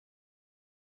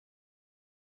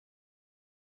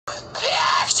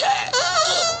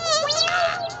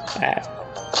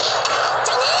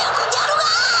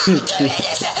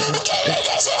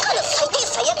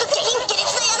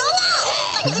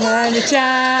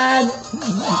Nani-chan!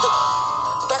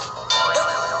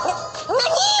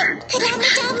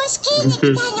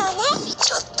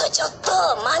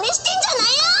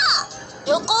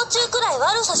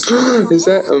 Is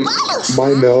that my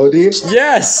melody?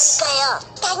 Yes!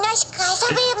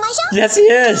 Yes, he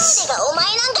is!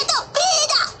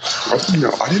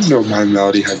 I didn't know my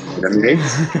melody had a name.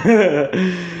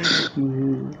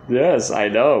 Yes, I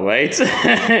know, right?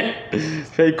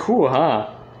 Very cool, huh?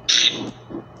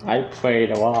 I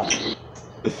played a lot.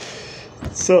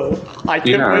 So, I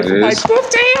can wait for my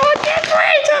birthday on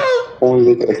Decorator!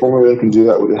 If only they can do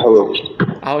that with a hello.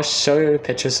 I'll show you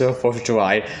pictures of 4th of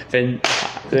July. Then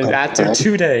after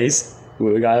 2 days,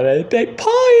 we got a big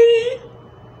party!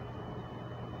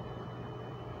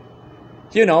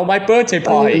 You know, my birthday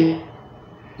party!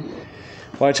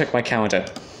 Well, check my calendar.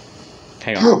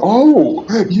 Hang on. Oh!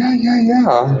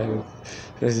 Yeah.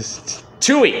 This is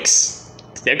 2 weeks!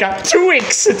 You've got 2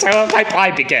 weeks until my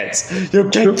party begins! You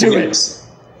can't do it!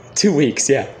 2 weeks,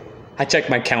 yeah. I checked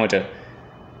my calendar.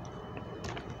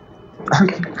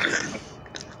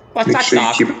 What's Make that, sure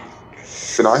dog? you keep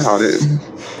an eye on it,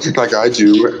 like I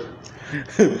do.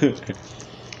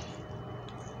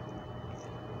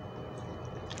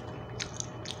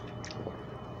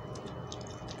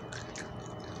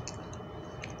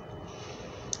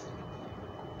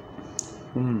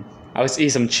 I was eating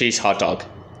some cheese hot dog.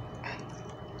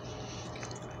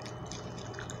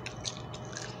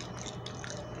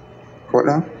 What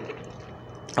now?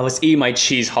 I was eating my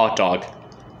cheese hot dog.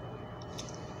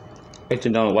 I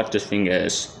don't know what this thing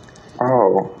is.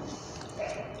 Oh.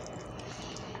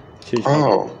 Cheese hot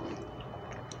dog. Oh.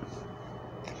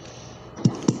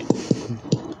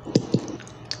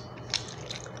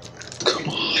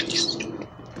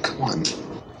 Come on.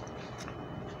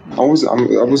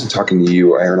 I wasn't talking to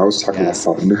you, Aaron. I was talking to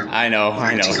fun. I know.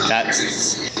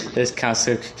 This counts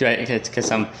because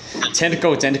some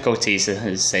technical difficulties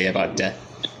to say about that.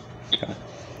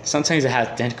 Sometimes I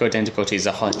have technical difficulties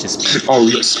that hard just. Oh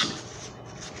yes.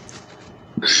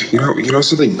 You know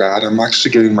something bad? I'm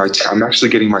actually getting my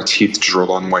teeth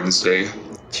drilled on Wednesday.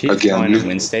 Teeth drilling on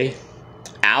Wednesday?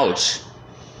 Ouch!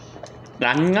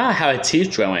 I'm not having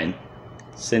teeth drilling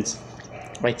since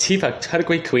my teeth are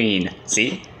totally clean.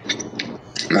 See?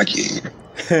 Like.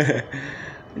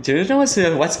 Do you know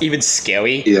what's even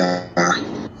scary? Yeah.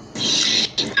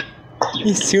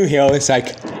 These two here is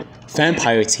like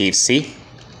vampire teeth. See?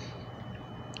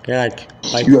 They're like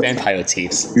vampire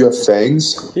teeth. You have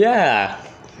fangs? Yeah.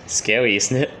 Scary,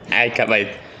 isn't it? I got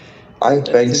my. I have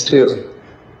fangs too.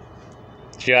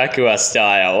 Dracula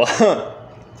style.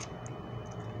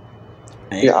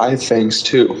 Yeah, I have fangs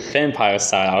too. Vampire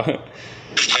style.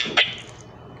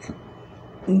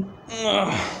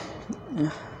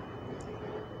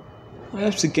 I'm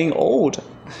actually getting old.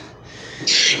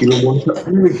 You know, one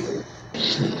time.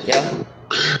 Yeah.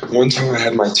 One time I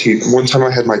had my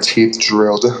teeth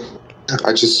drilled.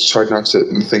 I just tried not to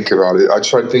think about it. I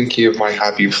tried thinking of my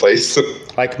happy place.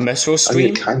 Like Mistral I Stream?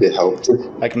 mean, it kind of helped.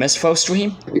 Like Mistral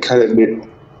Stream? It kind of made.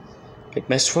 Like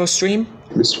Mistral Stream?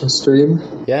 Mistral Stream?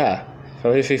 Yeah.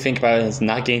 So if you think about it as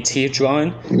not getting teeth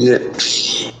drawn, Yeah.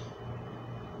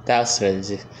 that's what I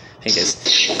think is.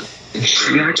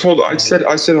 Yeah,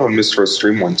 I said on Mistral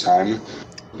Stream one time,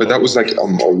 but that was like a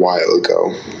while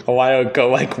ago. A while ago,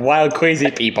 like wild crazy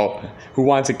people who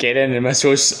want to get in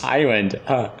Mistral Island,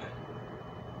 huh?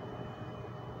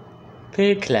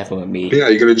 Very clever of me. Yeah,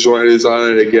 you gonna join us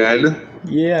on it again?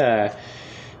 Yeah.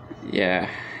 Yeah.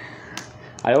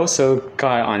 I also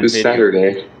got on This video.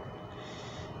 Saturday.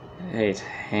 Wait,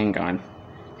 hang on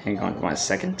 1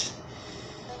 second.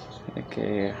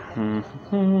 Okay.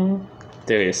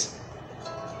 There it is.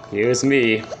 Here's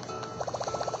me. Oh,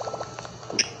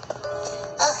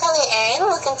 hello, Aaron.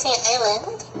 Welcome to your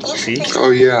island. See?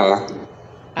 Oh yeah.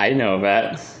 I know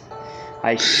that.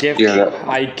 I give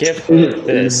her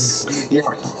this. Yeah,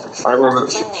 I remember.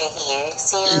 Gender here.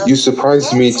 So You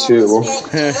surprised me too.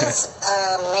 Uzbek is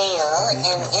male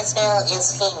and Israel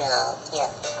is female.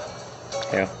 Yeah.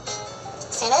 Yeah.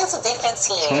 See, that's the difference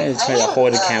here. Try to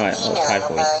hold the camera female,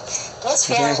 properly. but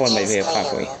Israel Try to hold my is video male.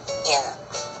 properly. Yeah.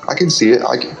 I can see it.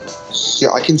 I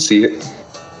can see it.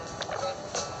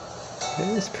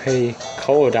 It is pretty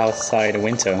cold outside in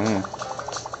winter, huh?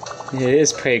 It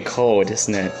is pretty cold,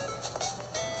 isn't it?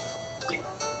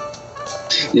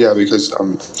 Yeah, because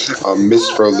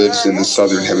Mistral lives in the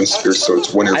southern hemisphere, so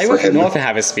it's winter I for live in him. the northern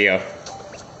hemisphere.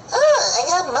 Oh, I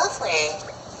got a muffler.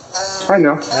 I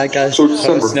know. I got So it's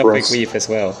summer for Snowflake us. Reef as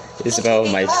well. Isabel,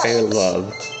 my favorite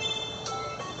love.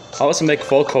 I also make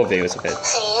full coat videos of it. Hey,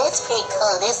 it's pretty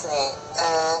cool, isn't it?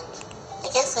 I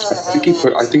guess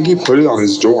I think he put it on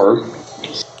his door.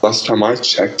 Last time I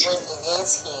checked. It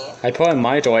is here. I put it on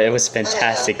my door, it was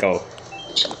fantastical.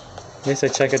 Yes, I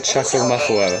check a chocolate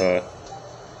muffler of her.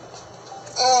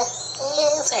 Yeah,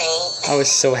 it's right. I was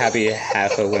so happy to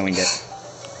have her wearing it.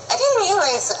 I didn't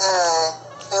realize,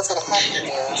 those were the Happy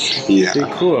Meals. Yeah.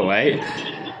 Pretty cool, right?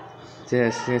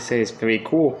 Yes, this is pretty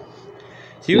cool.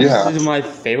 Do you Yeah. know this is my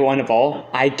favorite one of all?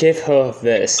 I give her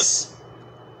this.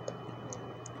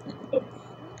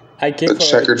 I give A her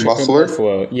checkered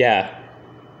muffler? Yeah.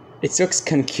 It looks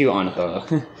kind of cute on her.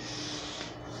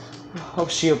 I hope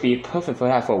she'll be perfect for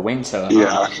that for winter.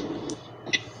 Yeah.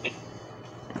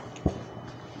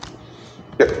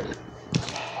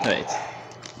 Right.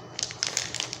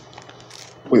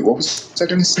 Wait, what was I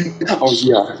gonna say? Oh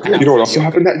yeah. You know what also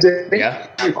happened that day? Yeah.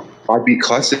 I beat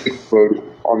Classic Mode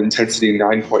on intensity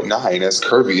 9.9 as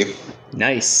Kirby.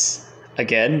 Nice.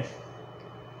 Again.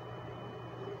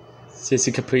 Since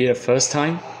you completed it first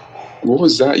time? What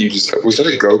was that you just said? Was that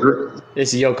a Go-Gurt?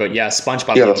 It's yogurt, yeah,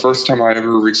 SpongeBob. Yeah, the yogurt. first time I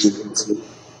ever reached intensity.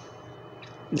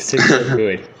 It's so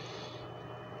good.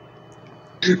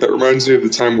 That reminds me of the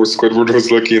time where Squidward was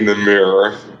looking in the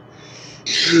mirror.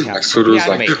 Yeah. Like Squidward was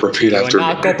like, Reanimate. repeat You will after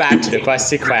not me. go back to the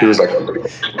Krusty Krab. He was like,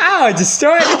 Ow,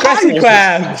 destroy the Krusty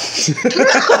Krab!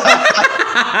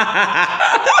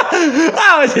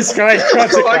 Ow, destroy the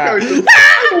Krusty Krab!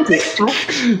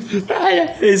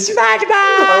 It's SpongeBob! I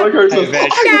like how he says,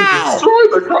 Now! destroy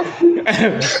the Krusty.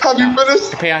 Have you finished?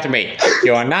 Repeat after me.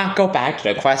 You will not go back to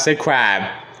the Krusty Krab.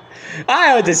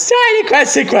 I will destroy the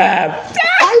Krusty Krab!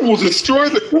 I will destroy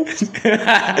the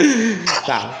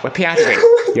Now, repeat after me.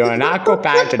 You will not go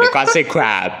back to the Krusty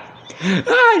Krab.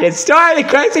 I destroy the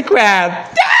Krusty Krab!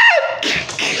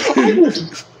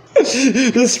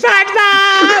 The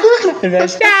SpongeBob!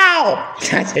 Finish now!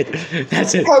 That's it.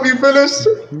 That's it. Have you finished?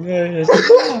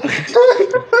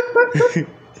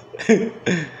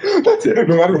 That's it.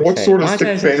 No matter what sort of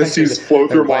sick fantasies flow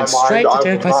through my mind, Straight I to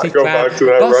will the not Krusty go back to Krab.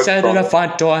 that Go stand in the restaurant.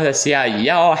 front door to see a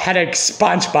yellow-headed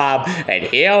SpongeBob, and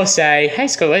he'll say, "Hey,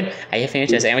 Squidward, are you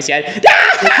finished your sandwich yet?"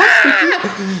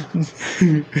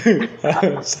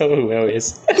 So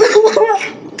hilarious.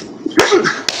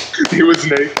 He was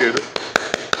naked.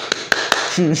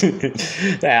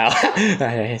 Now,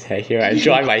 here I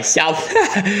enjoy myself.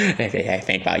 I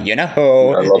think about you know who,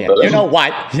 I love that. you know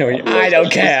what. I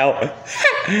don't care.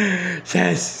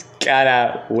 Just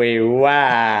gotta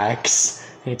relax.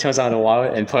 He turns on the wall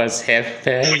and puts his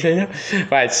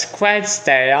but Squid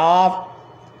stay off.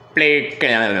 Blink.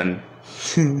 That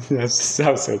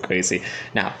sounds so crazy.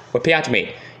 Now, repeat after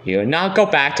me. You will not go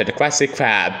back to the Krusty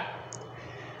Krab.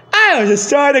 I will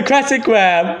destroy the Krusty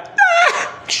Krab.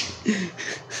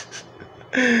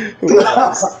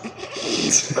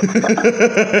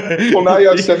 Well, now you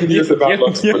have 7 years of bad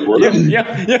luck, Squidward. Yeah.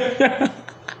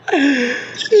 I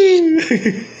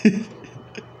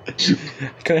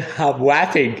couldn't help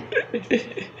laughing.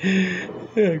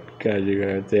 Oh God, you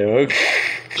got there.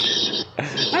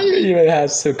 I didn't even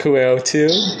have so cool too.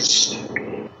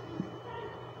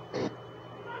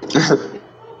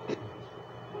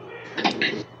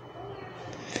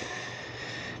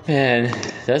 Man,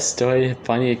 that story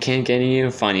funny. It can't get any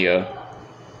even funnier.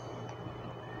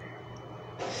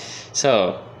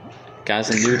 So, got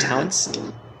some new talents.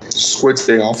 Squid's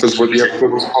Day Off is what the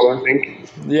episode was called, I think.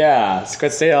 Yeah,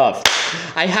 Squid Stay Off.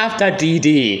 I have that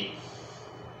DD.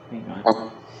 Hang on.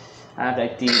 Oh, I have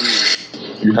that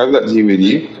DD. you have that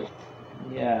DVD?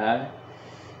 Yeah.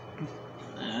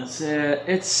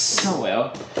 It's so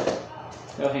well.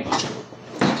 Oh, hang on.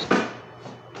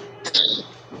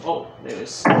 Oh, there it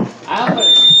is. I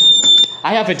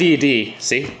have a DD,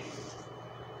 see?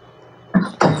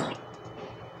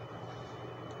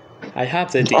 I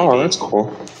have the DD. Oh, that's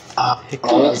cool. It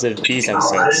calls it these I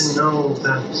episodes. didn't know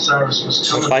that Cyrus was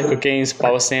coming. Fico Games,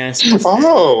 Power Stance.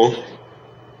 Oh!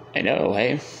 I know,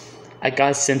 right? I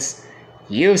got it since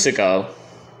years ago.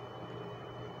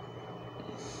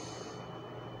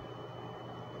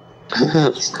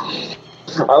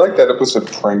 I like that episode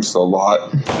Pranks a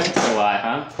lot. Thanks a lot,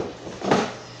 huh?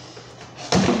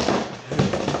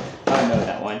 I know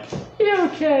that one. You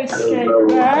can't escape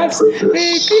us. We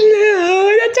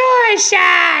glue the door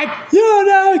shut. You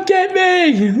don't get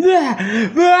me.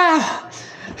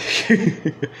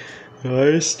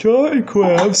 I strike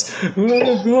crabs.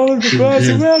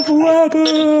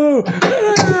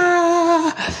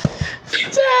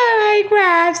 Sorry,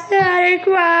 crabs, sorry,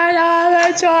 crabs on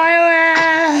the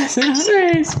toilet.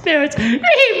 Spirits, beep,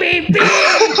 beep, beep.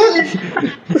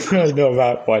 I know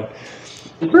that one.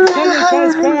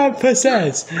 Crab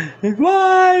possess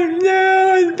one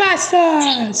new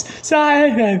bastards. So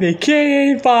I may be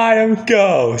king by them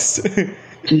ghosts.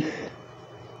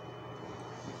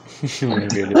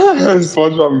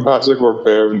 SpongeBob and Patrick were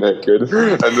bare naked,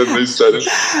 and then they said,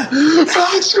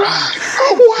 Patrick,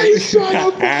 why shut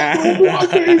up?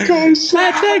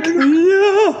 Patrick,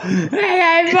 you and I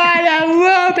want a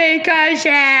whoopee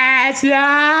cushion.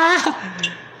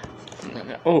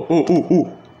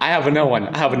 Oh. I have another one.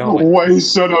 Why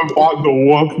should I bought the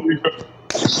whoopee?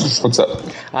 What's up?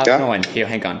 I have another one. Here,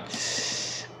 hang on.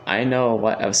 I know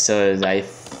what episodes I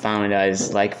found I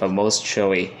was like the most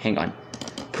showy. Hang on.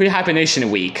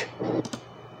 Pre-hibernation week.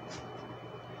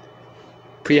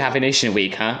 Pre-hibernation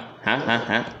week, huh?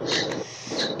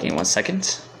 Give me 1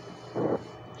 second.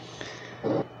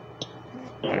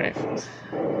 Alright.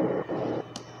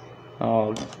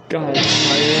 Oh, God.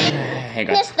 Hang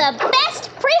on. It's the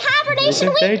best pre-hibernation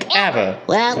week ever.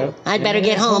 Well, I'd better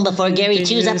get home before Gary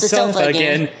chews up the sofa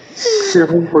again.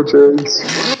 For James.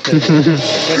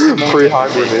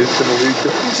 Pre-hibernation week.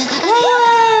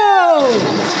 Whoa!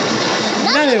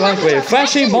 Nothing like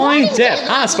refreshing morning dip,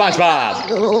 huh, SpongeBob?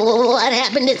 What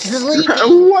happened to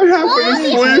sleeping? What happened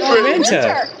to sleeping?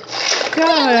 Winter.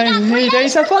 God, 3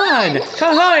 days of fun.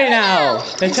 Come hurry now.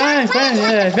 The time is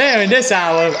there in this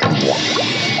hour.